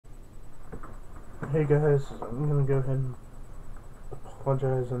Hey guys, I'm gonna go ahead and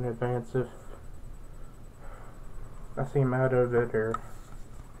apologize in advance if I seem out of it or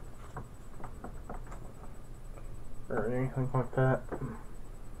anything like that.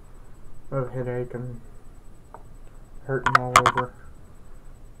 I have a headache and hurting all over.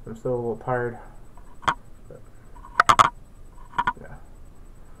 I'm still a little tired. But yeah.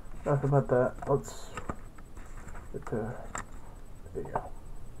 Enough about that. Let's get to the video.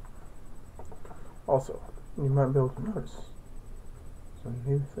 Also, you might be able to notice there's a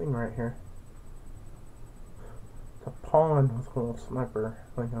new thing right here. It's a pawn with a little sniper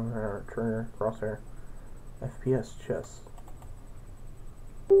thing over there, trigger, crosshair. FPS Chess.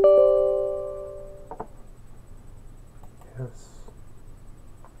 Yes.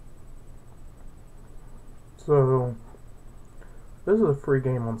 So, this is a free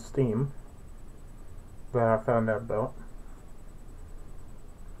game on Steam that I found out about.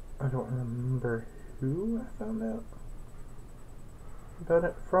 I don't remember who I found out about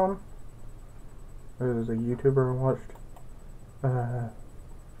it from. It was a YouTuber I watched. Oh.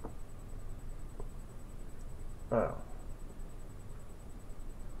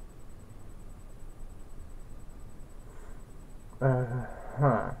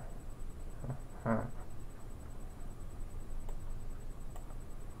 Huh.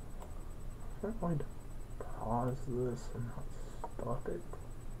 I'm going to pause this and not stop it.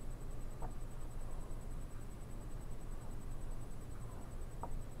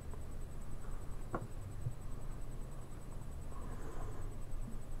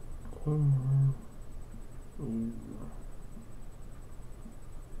 Can you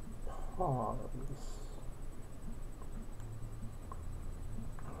pause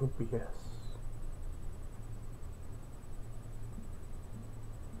OBS?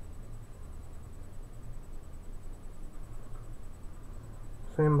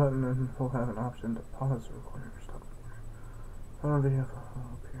 Same button and we'll have an option to pause the recording or stop the recording. Video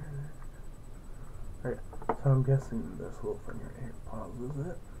up here. Alright, so I'm guessing this little thing right here pauses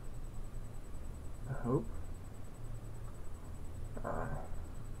it. I hope.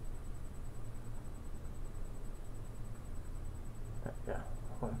 Yeah.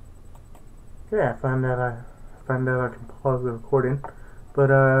 Yeah, I found out I can pause the recording, but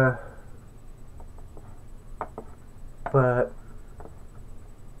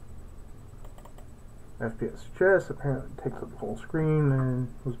FPS Chess apparently takes up the whole screen and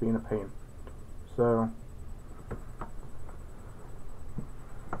was being a pain. So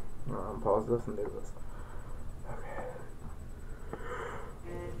I'll pause this and do this. Okay.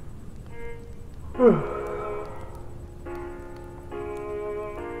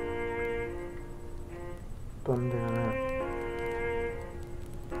 Thunder.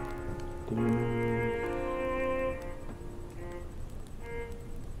 Demons.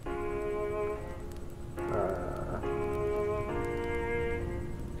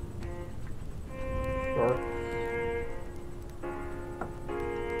 Sharks.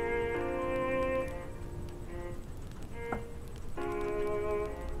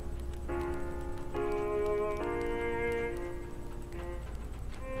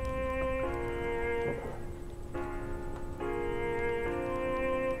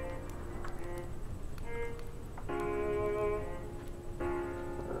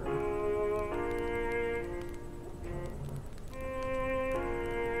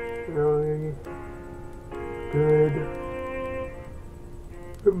 Really good.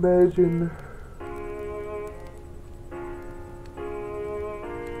 Imagine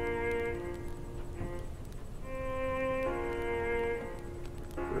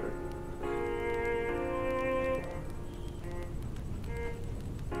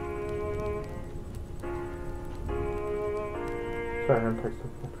sorry, I'm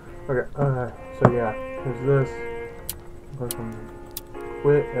texting. Okay, so yeah, here's this. Click on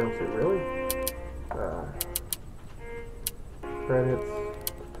quit, it'll say really? Credits,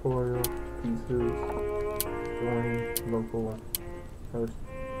 tutorial, pieces, join, local, host,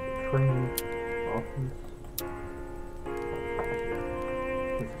 training, options,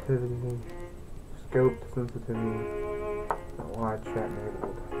 sensitivity, scope to sensitivity, wide chat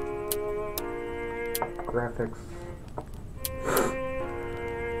enabled, graphics,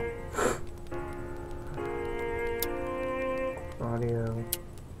 audio,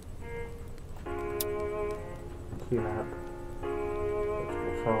 key map,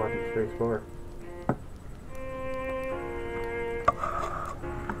 solid and spacebar.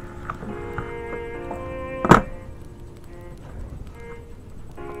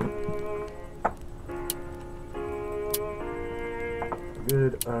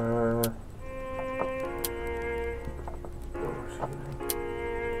 Good,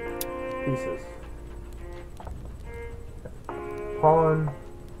 pieces. pawn.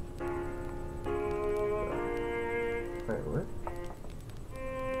 Wait, what?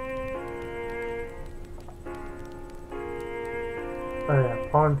 Oh yeah,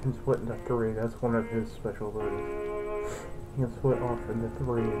 pawn can split into 3. That's one of his special abilities. He can split off into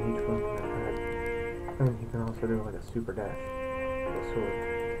 3 and each one can attack. And he can also do like a super dash. A sword.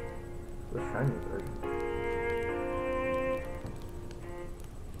 The shiny version.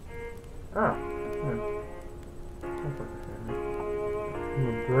 Ah, yeah. That's like a shiny. You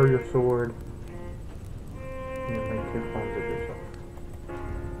can throw your sword. You can make 2 pawns of yourself.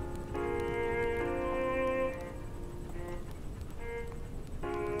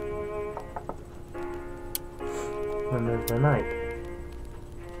 And there's the knight.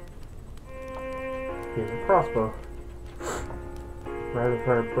 He has a crossbow. Rapid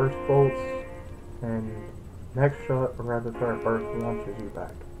fire burst bolts, and next shot, a rapid fire burst launches you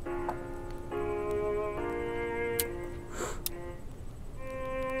back.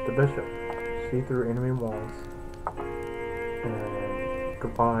 The bishop. See through enemy walls, and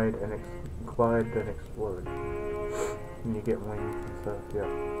glide then explode. And you get wings and stuff, yeah.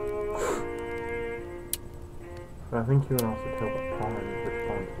 But I think you can also tell what pawn, which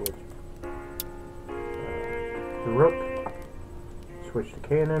pawn's which. The rook. Switch to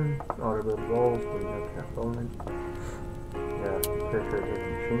cannon. Auto build walls when you have cast only. Yeah, pretty sure it's a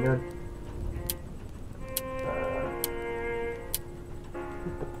machine gun.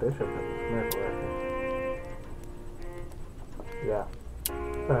 The bishop has a sniper rifle. Yeah.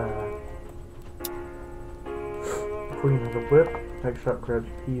 The queen has a whip. Next shot grabs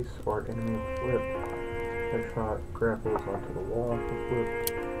a piece or an enemy with whip. Next shot grapples onto the wall with whip.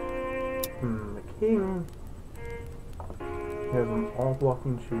 The king has an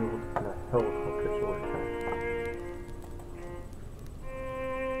all-blocking shield and a helicopter sword attack.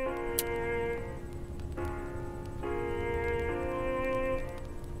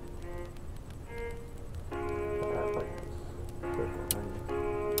 That's like his special thing.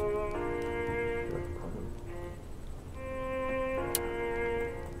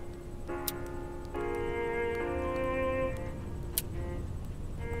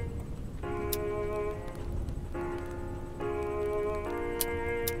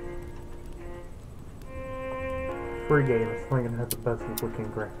 Free game, it's Lincoln has the best looking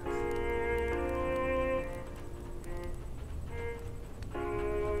graphics.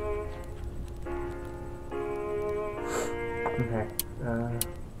 Okay,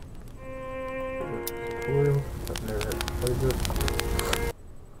 tutorial, I've never played this.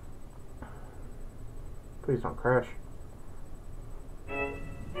 Please don't crash.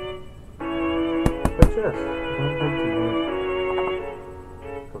 But chess, don't think too much.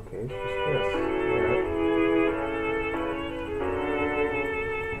 Okay, it's just chess.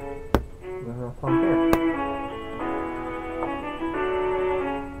 On here.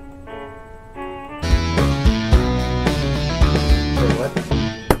 Wait, what?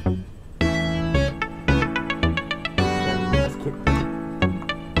 Yeah, let's keep.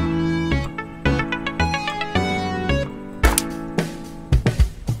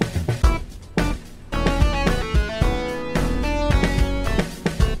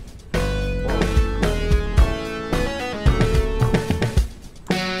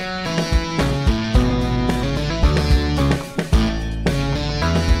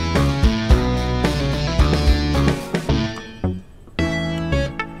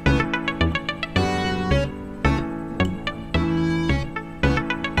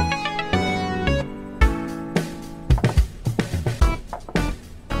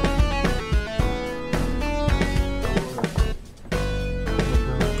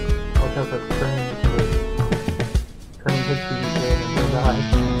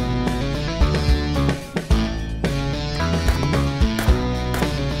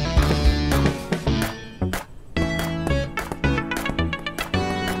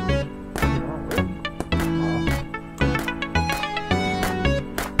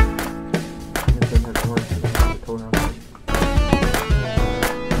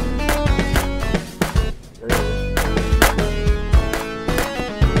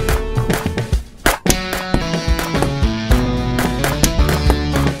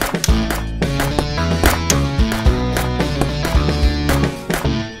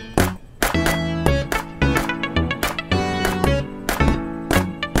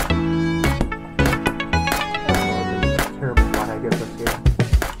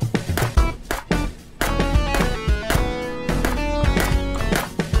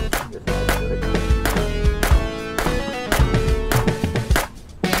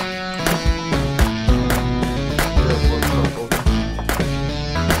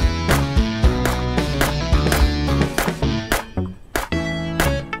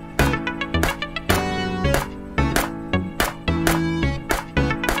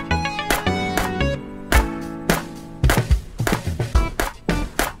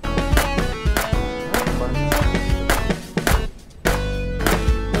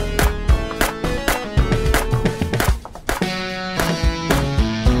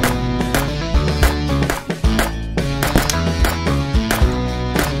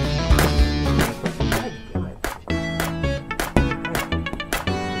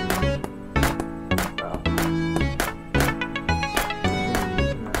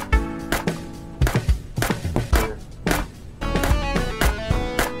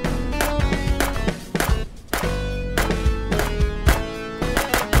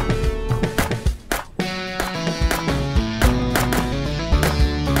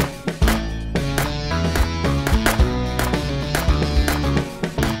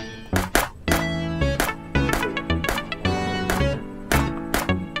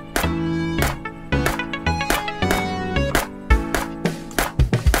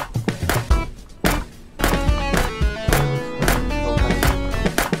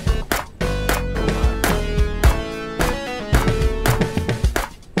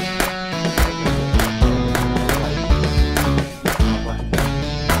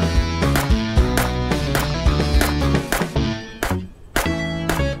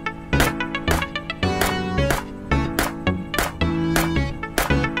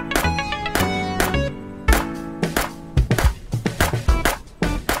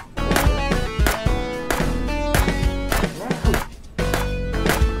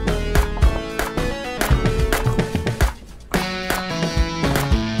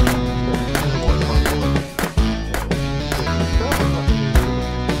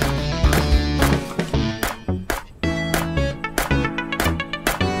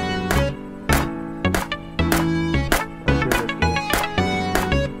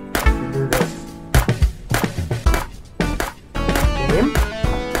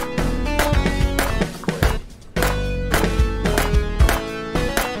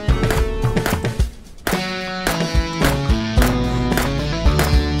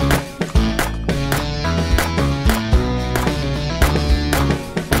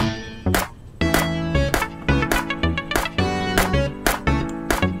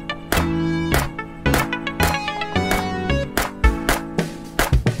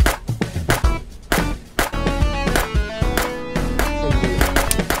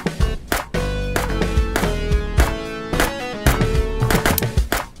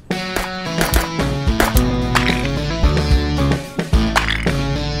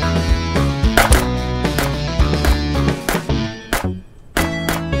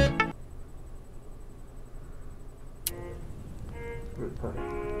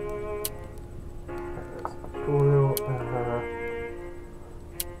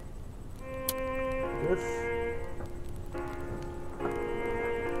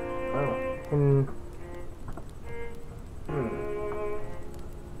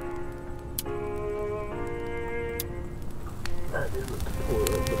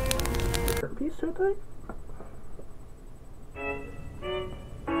 too tight?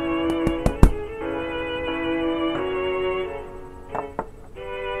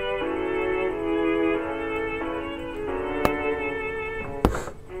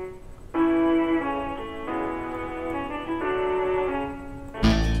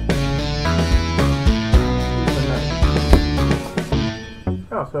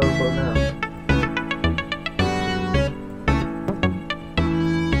 Oh, so it's low now.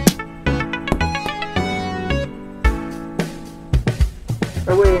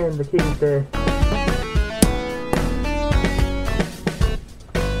 I win, the king's dead.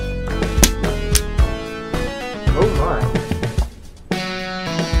 Oh my.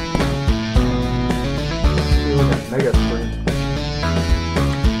 You're like a mega sprint.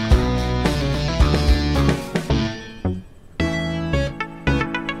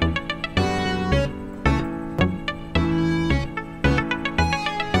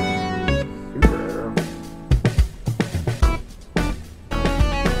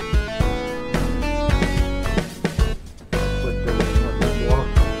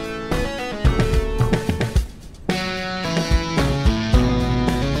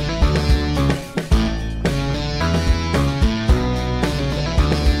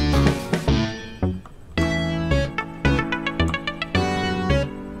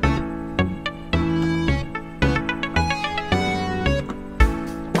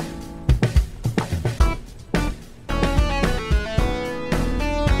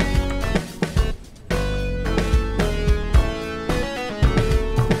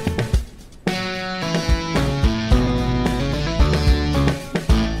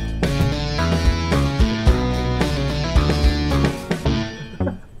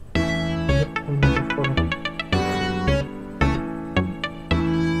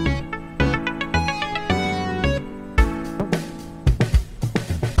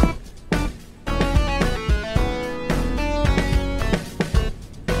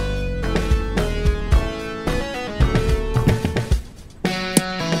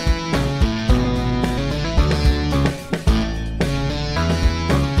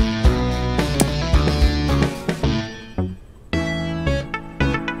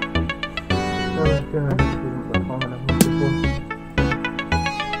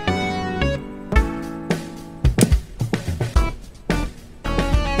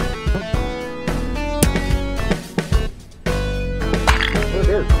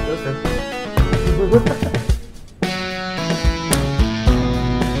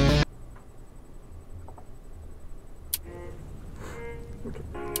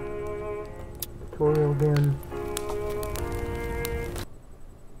 Tutorial again.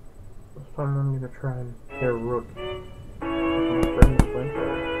 This time I'm gonna try and hit a rook.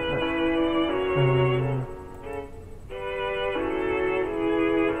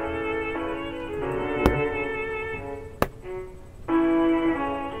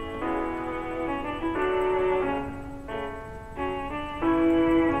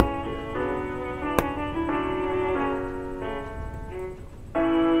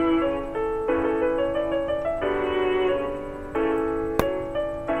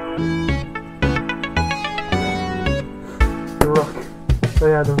 Oh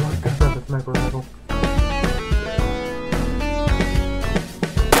yeah, the rook does have a sniper rifle.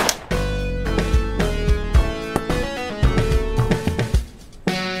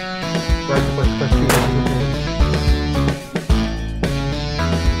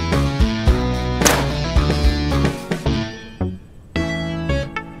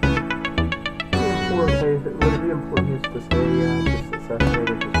 Would it be important to say just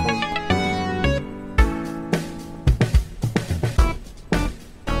assassinated this one?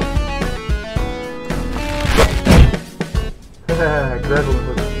 Grappling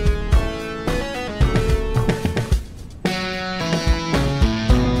hook.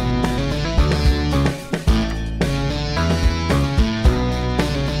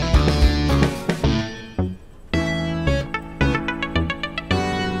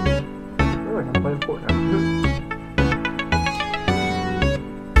 I feel like I'm playing Fortnite.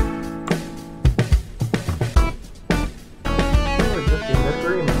 We're just in that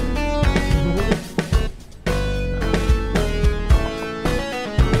agreement.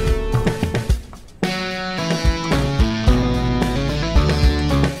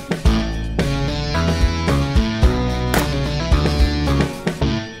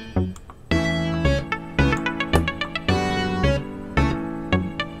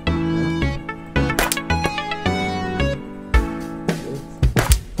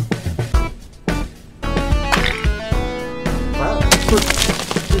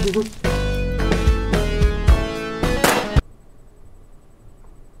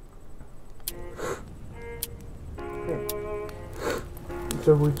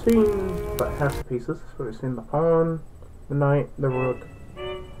 we've seen about half the pieces. So we've seen the pawn, the knight, the rook.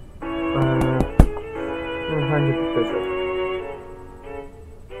 We're trying to get the bishop.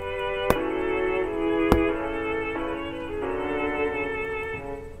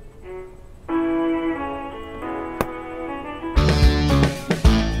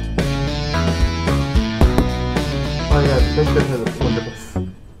 Oh yeah, the bishop has a blunderbuss.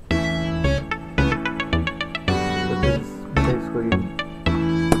 Which is basically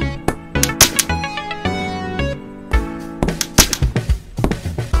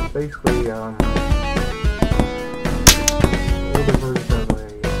older version of a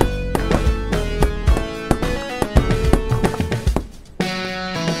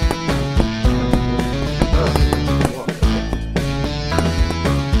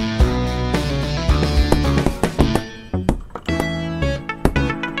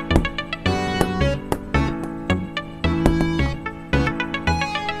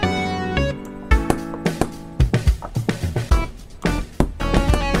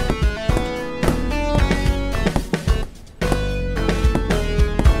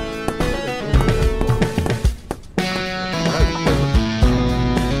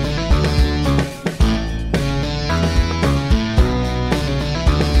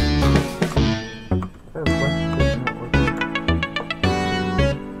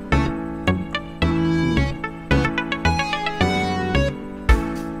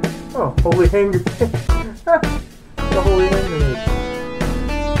oh, holy hand grenade. The holy hand grenade.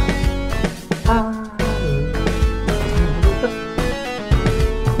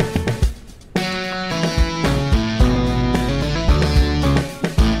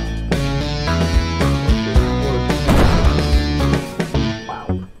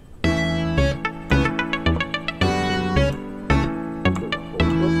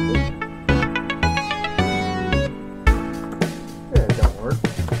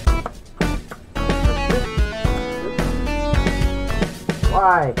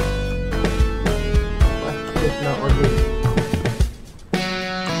 Why? Why is this not working?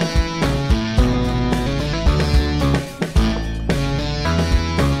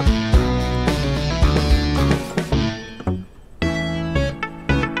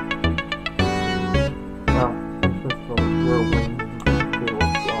 Oh, this is the whirlwind table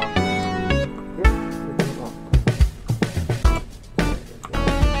block. Yes, it doesn't want.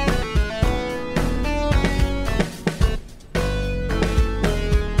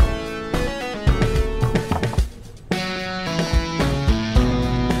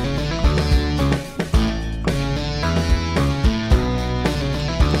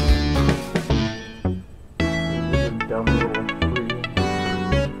 Dumb little free.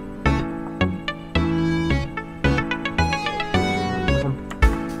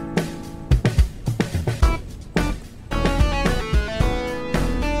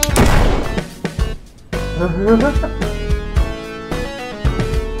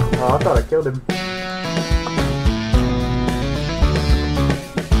 Oh, I thought I killed him.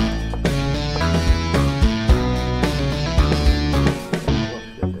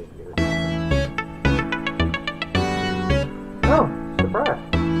 Oh, surprise.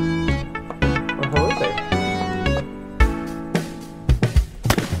 Well, hello there.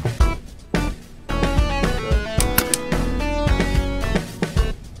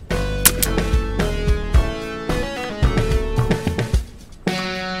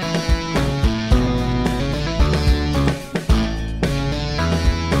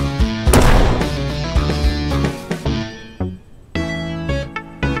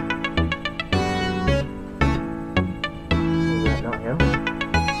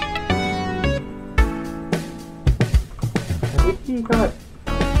 He got.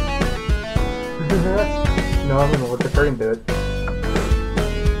 No, I'm gonna let the curtain do it.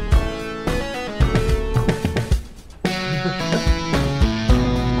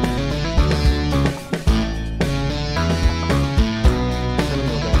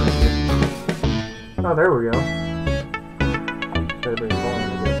 Oh, there we go. Everybody's falling,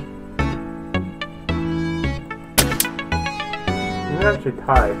 I guess. You can actually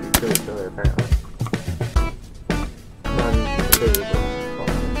tie if you kill each other, apparently. Not easy to do, but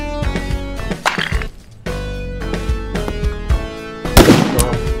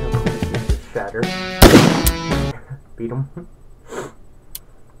shatter. Beat him.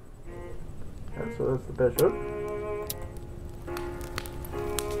 And so that's the bishop.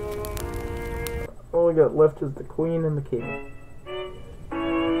 All we got left is the queen and the king.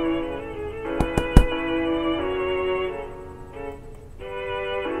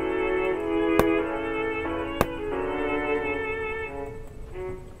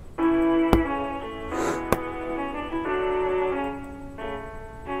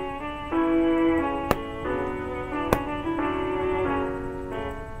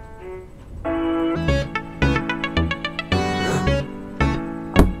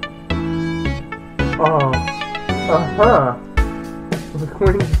 Huh. The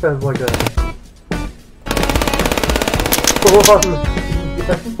queen just has like a full-on machine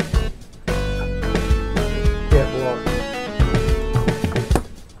gun. Can't block.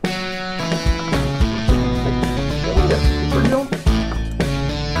 Super deal?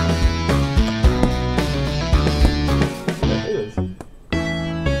 That is.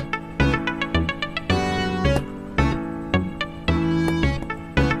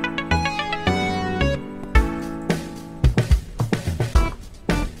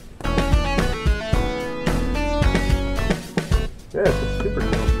 Yeah, it's a super deal.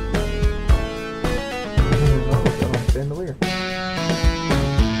 Chandelier.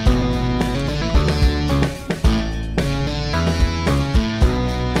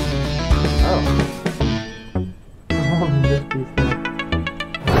 Oh. This piece there.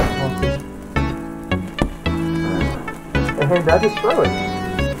 Awesome. And I just throw it.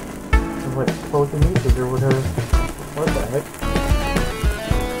 It's like telekinesis or whatever. What the heck?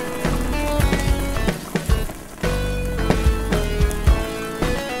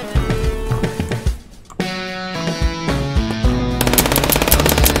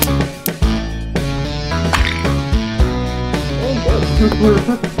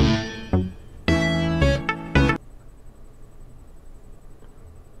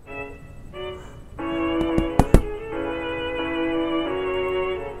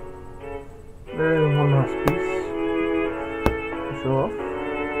 There is one last piece to show off.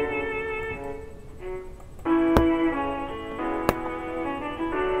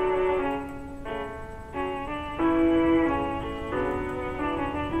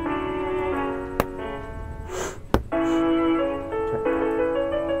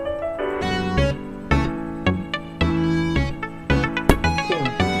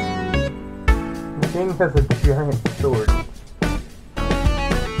 The king has a giant sword.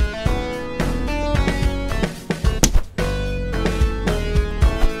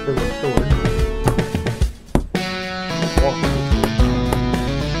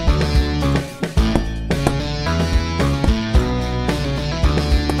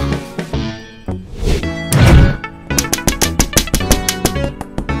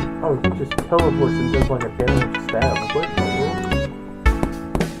 Oh, he just teleports and does like a damage stab. Like, what in the world?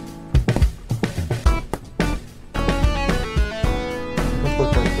 This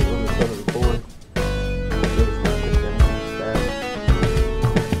looks like the other side of the board. It does like a damage stab.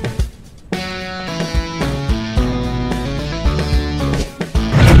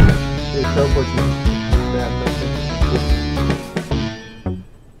 He teleports and stabs. I think.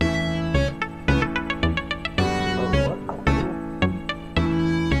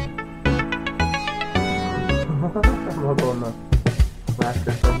 I'm up on the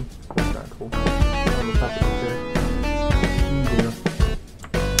rafter thing. That's not cool. On the top of the chair. Yeah.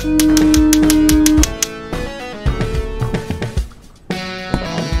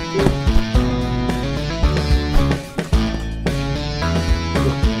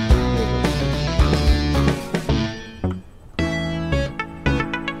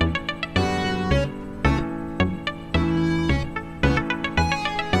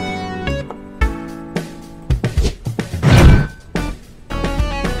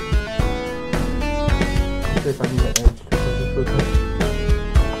 See if I can get edge to this with me.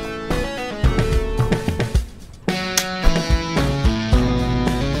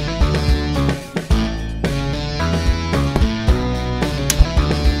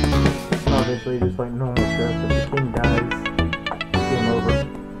 Obviously, just like normal chess, if the king dies, game over.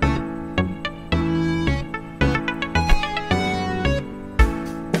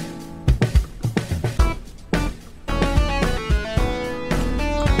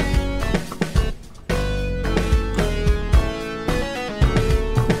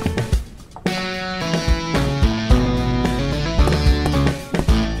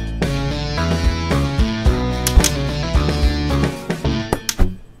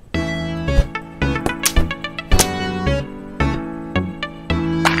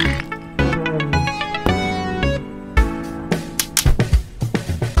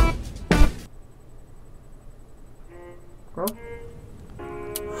 Well,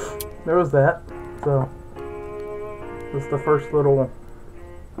 there was that. So, this is the first little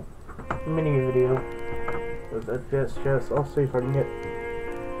mini video of FPS Chess. I'll see if I can get.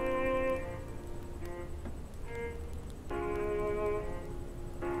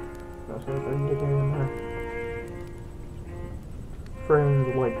 I'll see if I can get any of my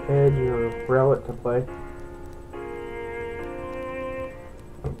friends like Edge or Relic to play.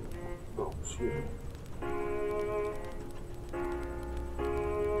 Oh, excuse me.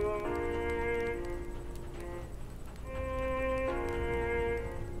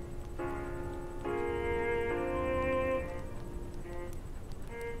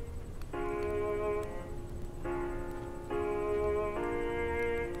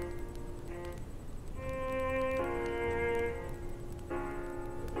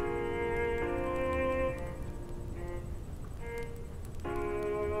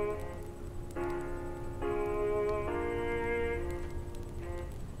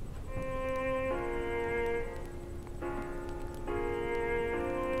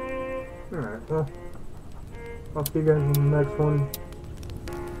 Alright, well, I'll see you guys in the next one.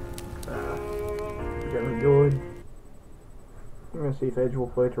 If you guys enjoyed, I'm gonna see if Edge will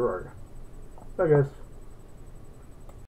play Terraria. Bye, guys.